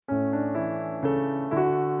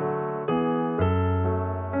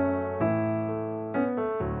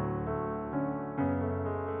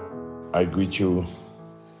I greet you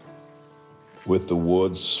with the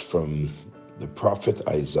words from the prophet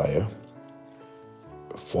Isaiah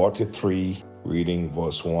 43, reading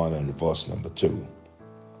verse 1 and verse number 2.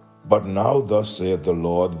 But now thus saith the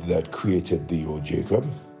Lord that created thee, O Jacob,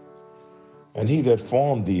 and he that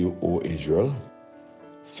formed thee, O Israel,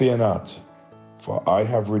 fear not, for I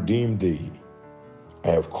have redeemed thee. I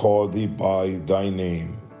have called thee by thy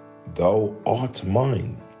name. Thou art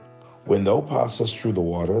mine. When thou passest through the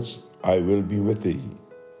waters, I will be with thee,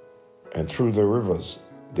 and through the rivers,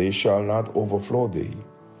 they shall not overflow thee.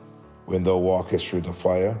 When thou walkest through the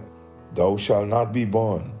fire, thou shalt not be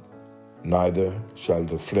burned, neither shall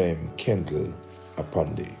the flame kindle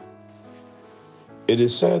upon thee. It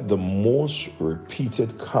is said the most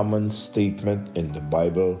repeated common statement in the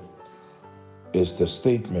Bible is the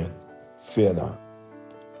statement, fear not.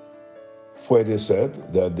 For it is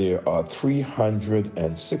said that there are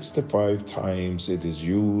 365 times it is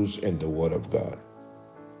used in the Word of God.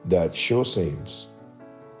 That sure seems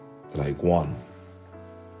like one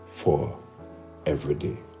for every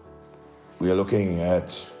day. We are looking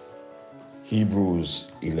at Hebrews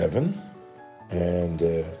 11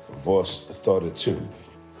 and verse 32,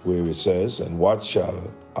 where it says, And what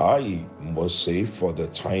shall I must say, for the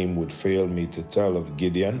time would fail me to tell of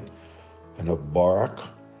Gideon and of Barak,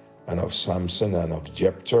 and of Samson, and of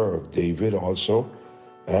Jephthah, of David also,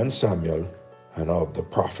 and Samuel, and of the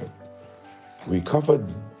prophet. We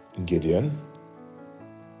covered Gideon,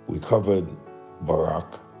 we covered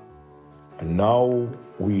Barak, and now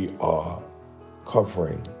we are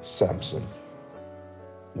covering Samson.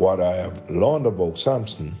 What I have learned about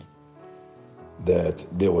Samson, that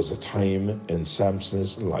there was a time in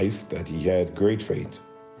Samson's life that he had great faith,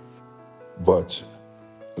 but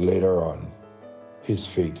later on, his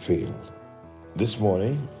faith failed. This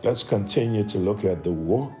morning, let's continue to look at the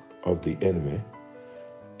work of the enemy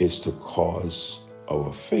is to cause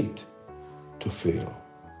our faith to fail.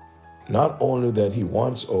 Not only that he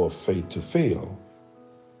wants our faith to fail,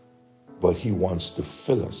 but he wants to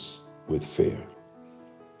fill us with fear.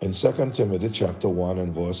 In 2 Timothy chapter 1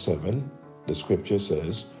 and verse 7, the scripture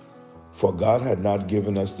says, For God had not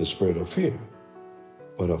given us the spirit of fear,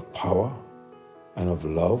 but of power and of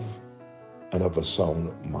love and of a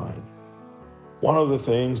sound mind. One of the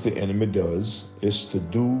things the enemy does is to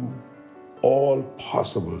do all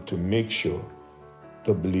possible to make sure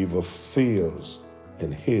the believer fails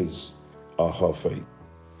in his or her faith.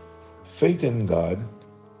 Faith in God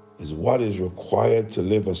is what is required to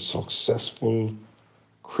live a successful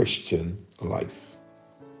Christian life.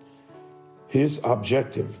 His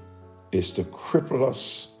objective is to cripple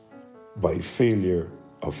us by failure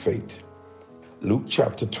of faith. Luke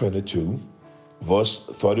chapter 22, verse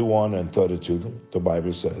 31 and 32, the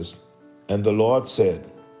Bible says, And the Lord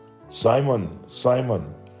said, Simon,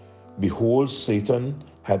 Simon, behold, Satan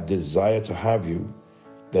hath desired to have you,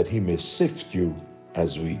 that he may sift you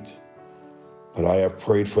as wheat. But I have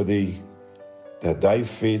prayed for thee, that thy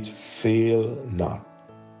faith fail not.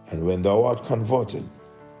 And when thou art converted,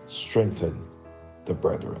 strengthen the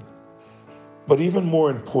brethren. But even more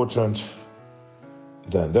important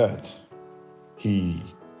than that, he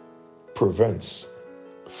prevents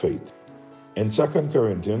faith. In 2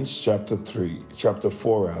 Corinthians chapter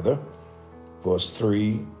 4, verse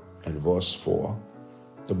 3 and verse 4,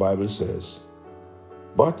 the Bible says,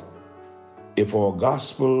 But if our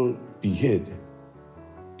gospel be hid,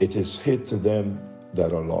 it is hid to them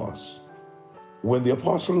that are lost. When the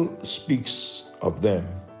apostle speaks of them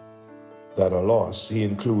that are lost, he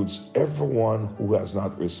includes everyone who has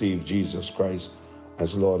not received Jesus Christ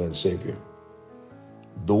as Lord and Savior.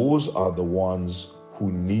 Those are the ones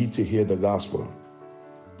who need to hear the gospel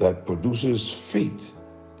that produces faith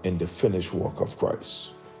in the finished work of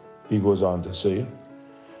Christ. He goes on to say,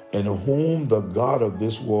 In whom the God of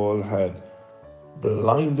this world had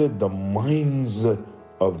blinded the minds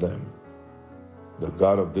of them. The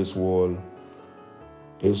God of this world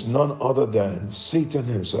is none other than Satan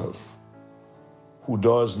himself, who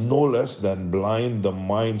does no less than blind the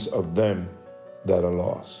minds of them that are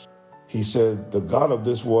lost. He said, The God of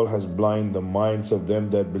this world has blinded the minds of them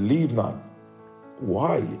that believe not.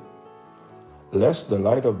 Why? Lest the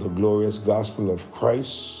light of the glorious gospel of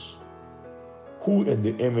Christ, who in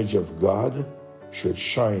the image of God, should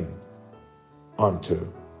shine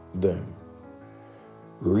unto them.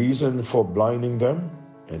 Reason for blinding them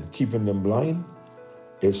and keeping them blind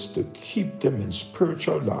is to keep them in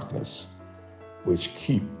spiritual darkness, which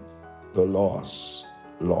keep the lost.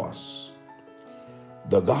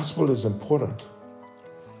 The gospel is important.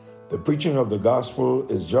 The preaching of the gospel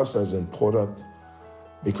is just as important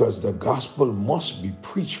because the gospel must be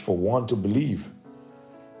preached for one to believe.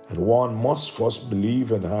 And one must first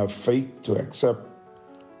believe and have faith to accept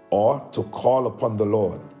or to call upon the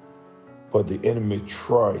Lord. But the enemy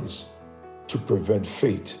tries to prevent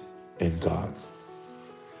faith in God.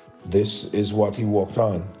 This is what he walked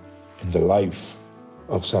on in the life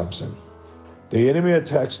of Samson. The enemy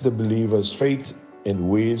attacks the believer's faith in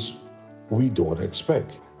ways we don't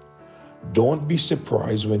expect. Don't be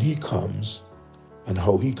surprised when he comes and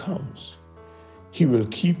how he comes. He will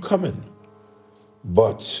keep coming.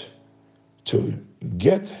 But to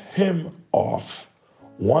get him off,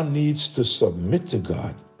 one needs to submit to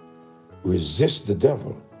God, resist the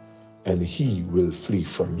devil, and he will flee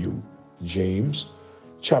from you. James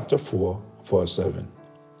chapter 4, verse 7.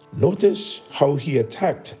 Notice how he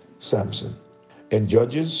attacked Samson. In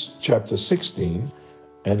Judges chapter 16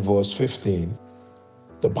 and verse 15,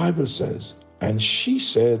 the Bible says, "And she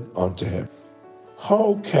said unto him,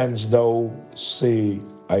 How canst thou say,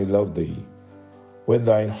 I love thee, when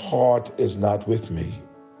thine heart is not with me?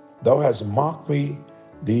 Thou hast mocked me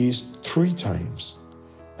these 3 times,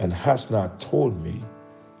 and hast not told me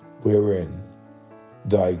wherein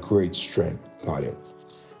thy great strength lieth."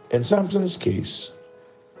 In Samson's case,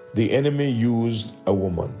 the enemy used a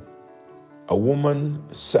woman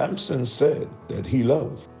Samson said that he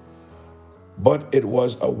loved. But it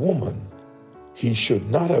was a woman he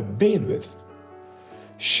should not have been with.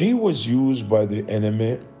 She was used by the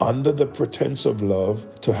enemy under the pretense of love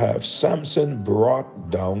to have Samson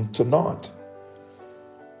brought down to naught.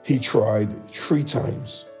 He tried 3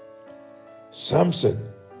 times. Samson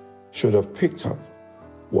should have picked up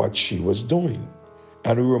what she was doing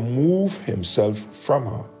and removed himself from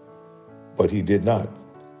her, but he did not.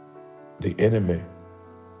 The enemy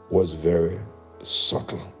was very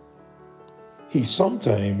subtle. He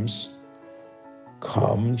sometimes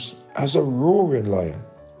comes as a roaring lion.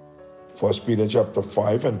 1 Peter chapter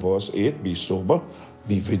 5 and verse 8, "Be sober,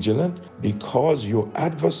 be vigilant, because your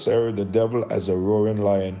adversary, the devil, as a roaring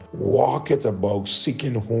lion, walketh about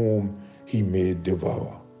seeking whom he may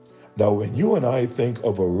devour." Now, when you and I think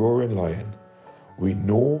of a roaring lion, we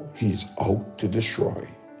know he's out to destroy.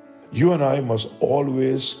 You and I must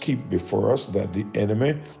always keep before us that the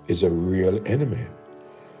enemy is a real enemy,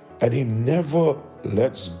 and he never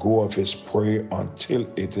lets go of his prey until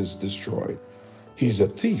it is destroyed. He's a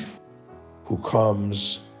thief who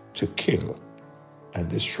comes to kill and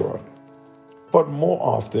destroy. But more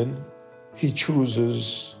often, he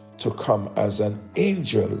chooses to come as an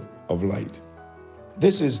angel of light.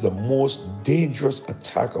 This is the most dangerous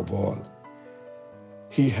attack of all.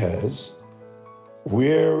 He has,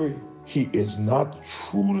 where he is not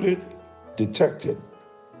truly detected,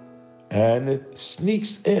 and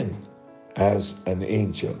sneaks in as an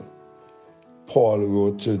angel. Paul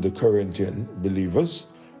wrote to the Corinthian believers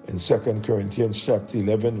in 2 Corinthians chapter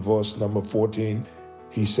 11, verse number 14,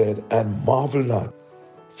 he said, "And marvel not,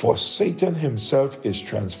 for Satan himself is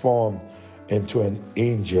transformed into an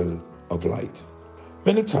angel of light."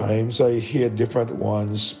 Many times I hear different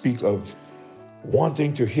ones speak of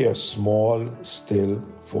wanting to hear a small, still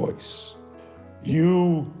voice.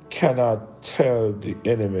 You cannot tell the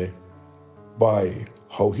enemy by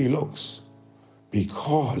how he looks,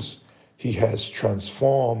 because he has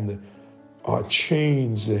transformed or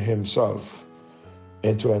changed himself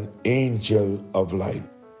into an angel of light.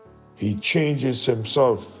 He changes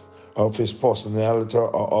himself of his personality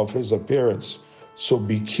or of his appearance. So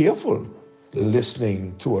be careful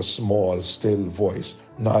listening to a small, still voice.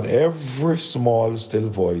 Not every small, still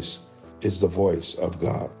voice is the voice of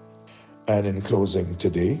God. And in closing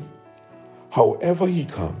today, however he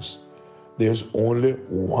comes, there's only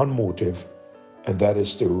one motive, and that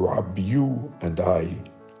is to rob you and I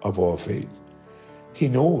of our faith. He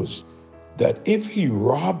knows that if he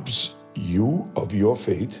robs you of your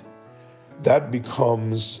faith, that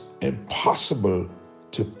becomes impossible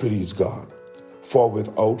to please God. For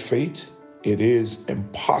without faith, it is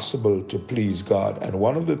impossible to please God. And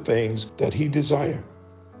one of the things that he desires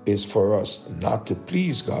is for us not to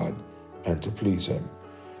please God and to please him.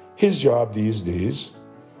 His job these days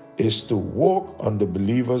is to walk on the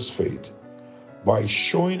believer's faith by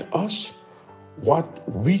showing us what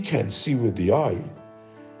we can see with the eye.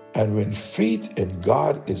 And when faith in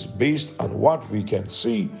God is based on what we can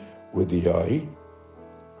see with the eye,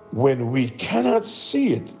 when we cannot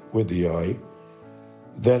see it with the eye,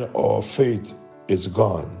 then our faith is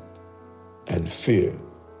gone and fear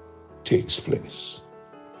takes place.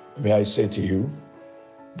 May I say to you,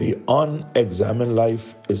 the unexamined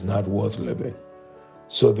life is not worth living.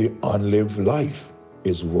 So the unlived life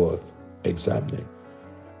is worth examining.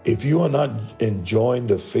 If you are not enjoying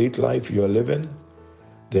the faith life you are living,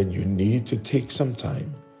 then you need to take some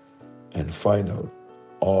time and find out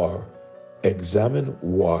or examine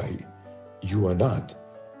why you are not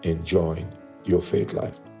enjoying your faith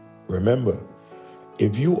life. Remember,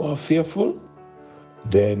 if you are fearful,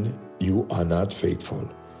 then you are not faithful.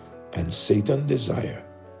 And Satan's desire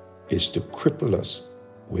is to cripple us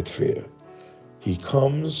with fear. He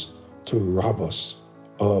comes to rob us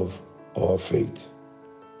of our faith.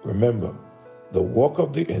 Remember, the work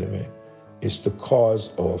of the enemy is to cause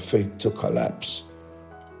our faith to collapse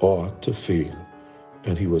or to fail.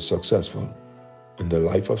 And he was successful in the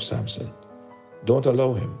life of Samson. Don't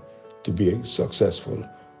allow him to be successful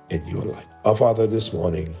in your life. Our Father, this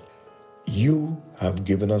morning, you have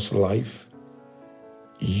given us life.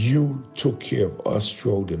 You took care of us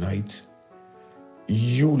throughout the night.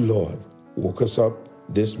 You, Lord, woke us up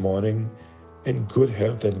this morning in good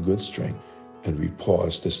health and good strength. And we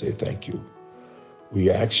pause to say thank you. We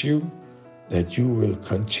ask you that you will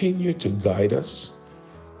continue to guide us.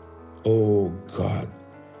 Oh God,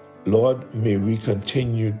 Lord, may we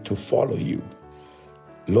continue to follow you.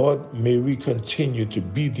 Lord, may we continue to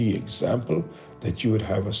be the example that you would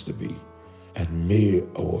have us to be. And may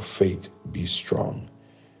our faith be strong,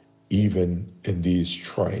 even in these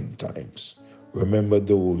trying times. Remember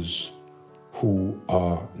those who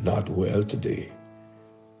are not well today.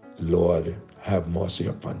 Lord, have mercy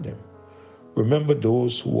upon them. Remember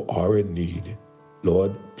those who are in need.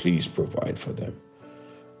 Lord, please provide for them.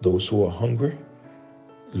 Those who are hungry,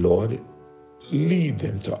 Lord, lead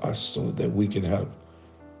them to us so that we can help,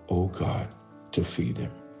 oh God, to feed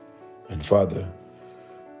them. And Father,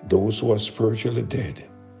 those who are spiritually dead,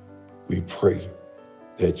 we pray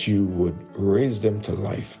that you would raise them to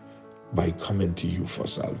life by coming to you for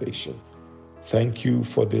salvation. Thank you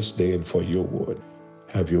for this day and for your word.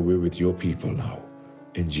 Have your way with your people now.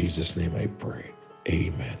 In Jesus' name I pray.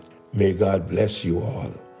 Amen. May God bless you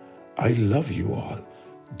all. I love you all.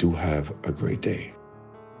 Do have a great day.